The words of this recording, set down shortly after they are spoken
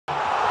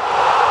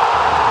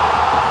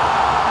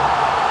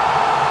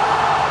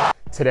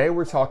Today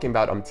we're talking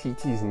about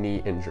Umtiti's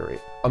knee injury.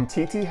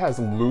 Umtiti has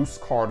loose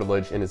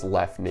cartilage in his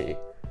left knee.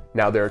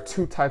 Now there are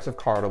two types of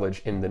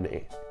cartilage in the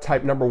knee.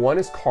 Type number 1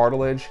 is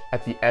cartilage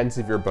at the ends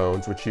of your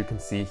bones, which you can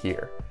see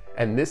here,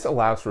 and this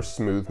allows for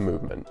smooth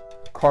movement.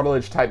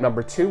 Cartilage type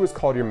number 2 is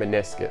called your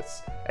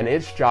meniscus, and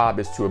its job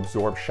is to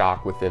absorb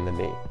shock within the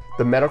knee.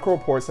 The medical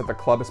reports that the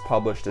club has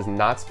published does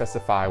not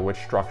specify which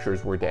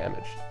structures were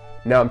damaged.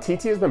 Now,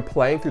 Umtiti has been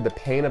playing through the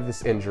pain of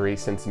this injury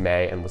since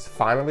May and was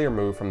finally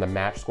removed from the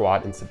match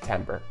squad in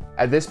September.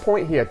 At this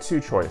point, he had two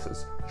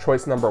choices.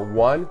 Choice number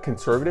 1,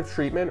 conservative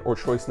treatment, or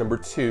choice number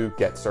 2,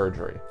 get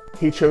surgery.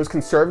 He chose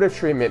conservative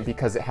treatment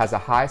because it has a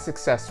high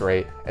success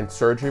rate and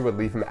surgery would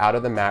leave him out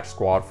of the match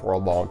squad for a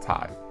long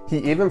time. He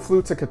even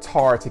flew to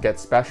Qatar to get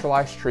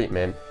specialized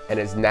treatment and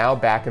is now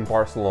back in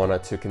Barcelona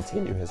to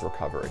continue his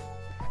recovery.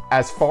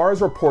 As far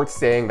as reports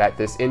saying that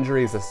this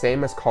injury is the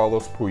same as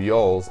Carlos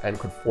Puyol's and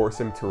could force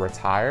him to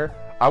retire,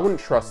 I wouldn't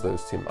trust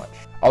those too much.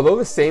 Although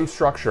the same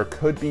structure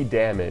could be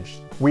damaged,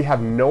 we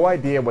have no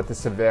idea what the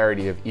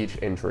severity of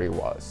each injury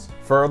was.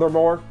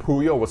 Furthermore,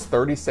 Puyol was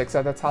 36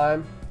 at the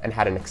time and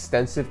had an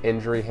extensive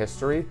injury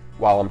history,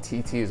 while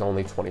Umtiti is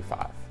only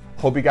 25.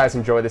 Hope you guys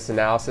enjoyed this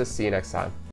analysis. See you next time.